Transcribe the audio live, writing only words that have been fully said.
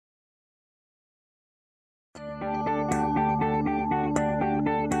No,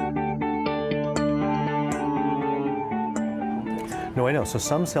 I know. So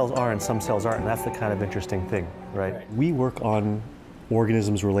some cells are and some cells aren't, and that's the kind of interesting thing, right? We work on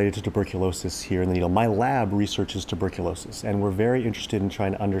organisms related to tuberculosis here in the NEIDL. My lab researches tuberculosis, and we're very interested in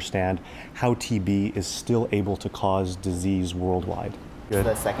trying to understand how TB is still able to cause disease worldwide. Good.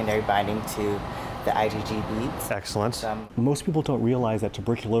 The secondary binding to the IgG beads. Excellent. Most people don't realize that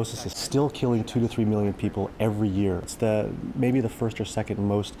tuberculosis is still killing 2 to 3 million people every year. It's maybe the first or second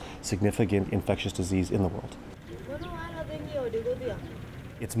most significant infectious disease in the world.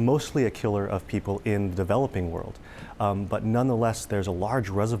 It's mostly a killer of people in the developing world, but nonetheless there's a large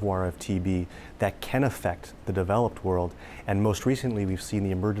reservoir of TB that can affect the developed world, and most recently we've seen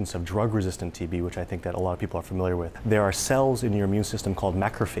the emergence of drug-resistant TB, which I think that a lot of people are familiar with. There are cells in your immune system called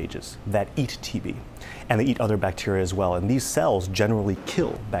macrophages that eat TB, and they eat other bacteria as well, and these cells generally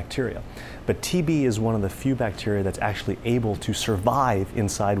kill bacteria. But TB is one of the few bacteria that's actually able to survive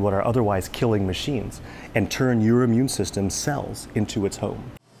inside what are otherwise killing machines and turn your immune system's cells into its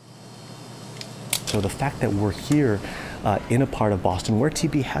home. So the fact that we're here in a part of Boston where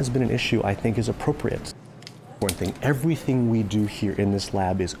TB has been an issue, I think is appropriate. Important thing, everything we do here in this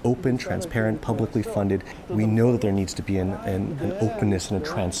lab is open, transparent, publicly funded. We know that there needs to be an openness and a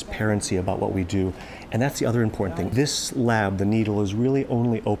transparency about what we do. And that's the other important thing. This lab, the NEIDL, is really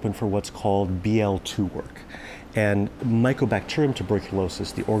only open for what's called BSL-2 work. And Mycobacterium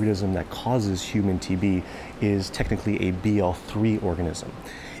tuberculosis, the organism that causes human TB, is technically a BSL-3 organism.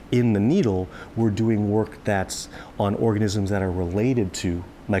 In the NEIDL, we're doing work that's on organisms that are related to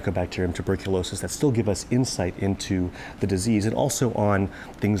Mycobacterium tuberculosis that still give us insight into the disease, and also on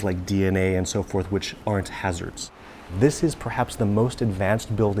things like DNA and so forth, which aren't hazards. This is perhaps the most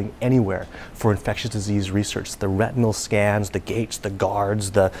advanced building anywhere for infectious disease research. The retinal scans, the gates, the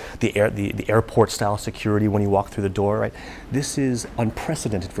guards, the airport-style security when you walk through the door, right? This is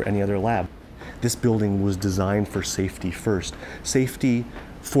unprecedented for any other lab. This building was designed for safety first. Safety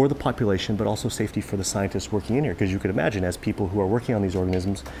for the population, but also safety for the scientists working in here. Because you could imagine, as people who are working on these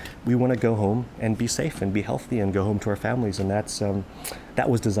organisms, we want to go home and be safe and be healthy and go home to our families, and that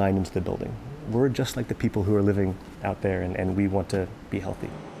was designed into the building. We're just like the people who are living out there, and we want to be healthy.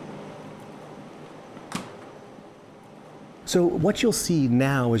 So what you'll see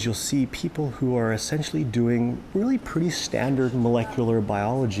now is you'll see people who are essentially doing really pretty standard molecular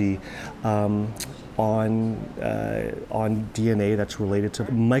biology on DNA that's related to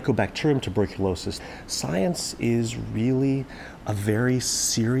Mycobacterium tuberculosis. Science is really a very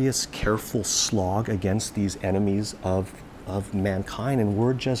serious, careful slog against these enemies of mankind, and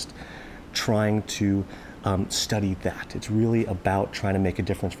we're just trying to study that. It's really about trying to make a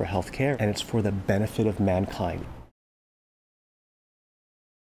difference for healthcare, and it's for the benefit of mankind.